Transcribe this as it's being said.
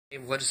Hey,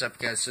 what is up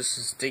guys, this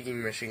is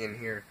Digging Michigan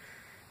here,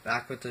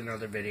 back with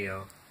another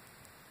video.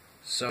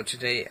 So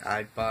today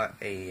I bought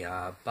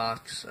a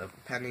box of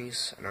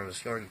pennies and I was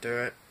going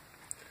through it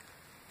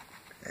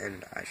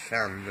and I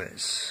found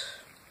this.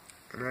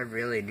 And I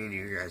really need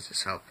you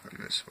guys' help on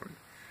this one,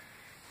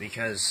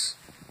 because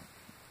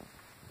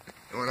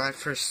when I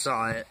first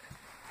saw it,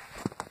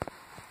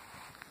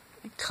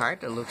 it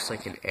kinda looks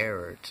like an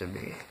error to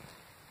me.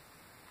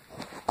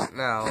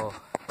 Now,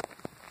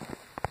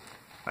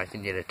 I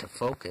can get it to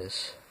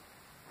focus.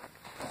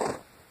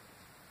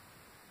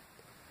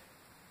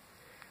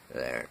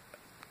 There.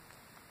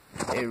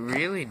 It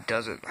really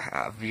doesn't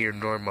have your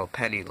normal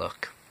penny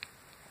look.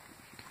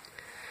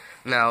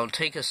 Now,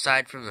 take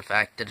aside from the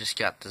fact that it's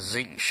got the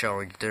zinc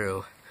showing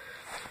through,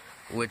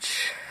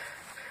 which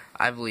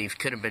I believe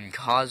could have been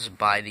caused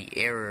by the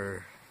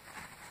error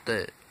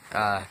that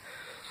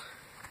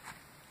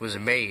was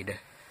made.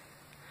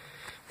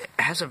 It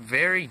has a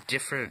very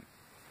different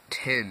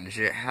tinge.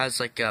 It has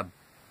like a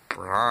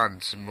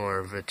bronze more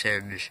of a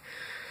tinge.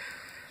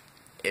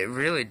 It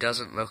really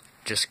doesn't look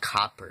just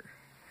copper,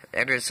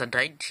 and it's a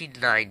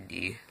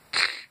 1990.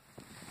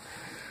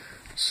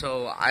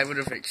 So I would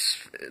have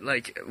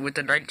like with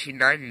the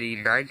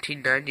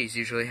 1990s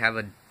usually have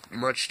a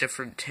much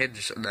different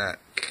tinge than that.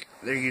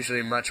 They're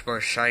usually much more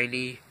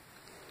shiny,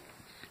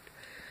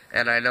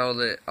 and I know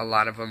that a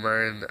lot of them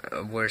are in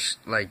worse,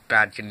 like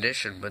bad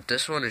condition, but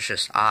this one is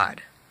just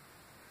odd.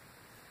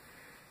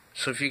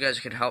 So if you guys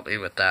could help me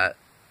with that,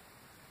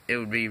 it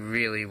would be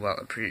really well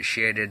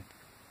appreciated.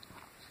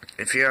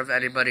 If you have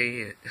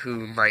anybody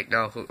who might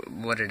know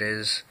what it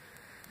is,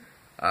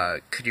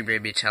 could you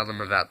maybe tell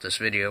them about this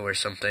video or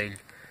something?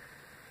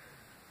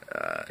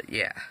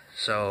 Yeah,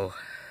 so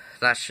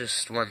that's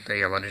just one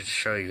thing I wanted to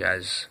show you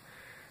guys.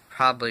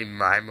 Probably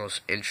my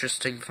most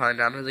interesting find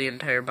out of the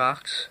entire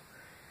box.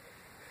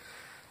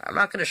 I'm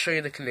not going to show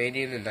you the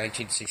Canadian and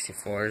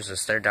 1964s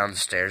as they're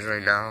downstairs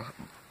right now,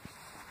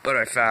 but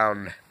I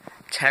found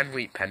 10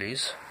 wheat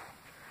pennies.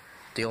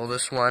 The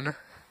oldest one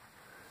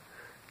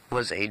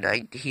was a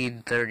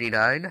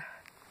 1939,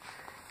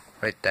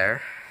 right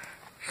there.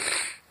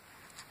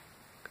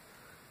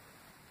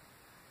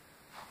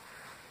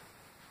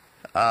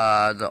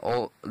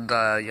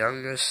 The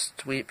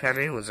youngest wheat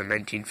penny was a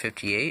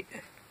 1958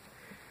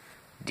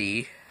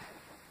 D.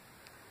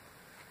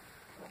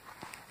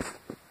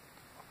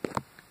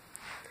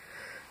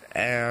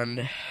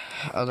 And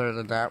other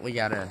than that, we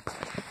got a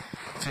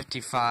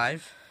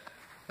 55,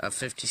 a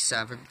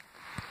 57.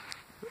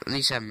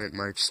 These have mint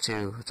marks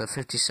too. The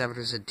 57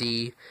 is a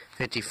D,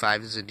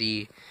 55 is a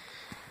D.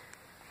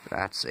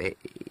 That's a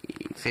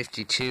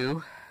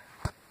 52,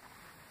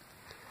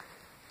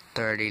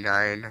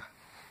 39.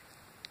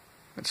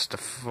 That's the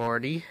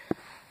 40.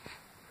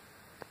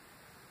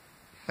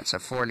 That's a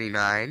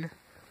 49.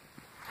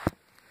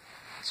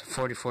 It's a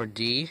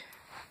 44D.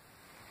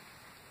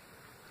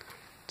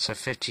 It's a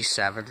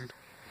 57.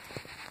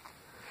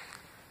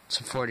 It's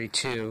a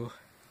 42.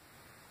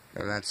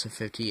 And that's a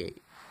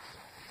 58.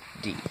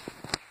 D.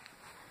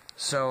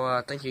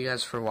 So, thank you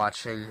guys for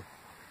watching.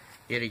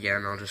 Yet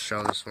again, I'll just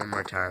show this one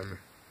more time.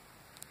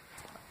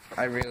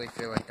 I really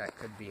feel like that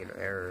could be an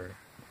error.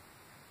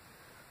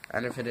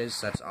 And if it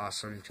is, that's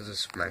awesome, because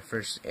it's my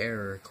first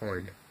error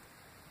coin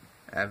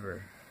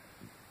ever.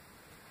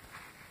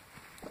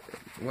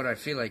 What I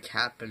feel like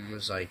happened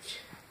was like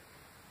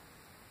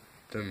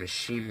the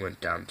machine went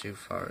down too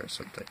far or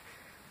something.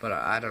 But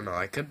I don't know,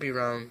 I could be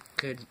wrong,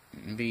 could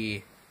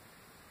be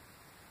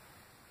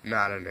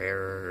not an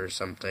error or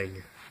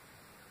something.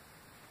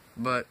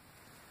 But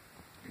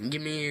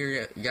give me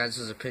your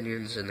guys'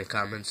 opinions in the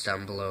comments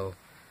down below,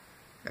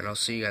 and I'll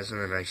see you guys in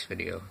the next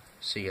video.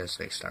 See you guys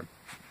next time.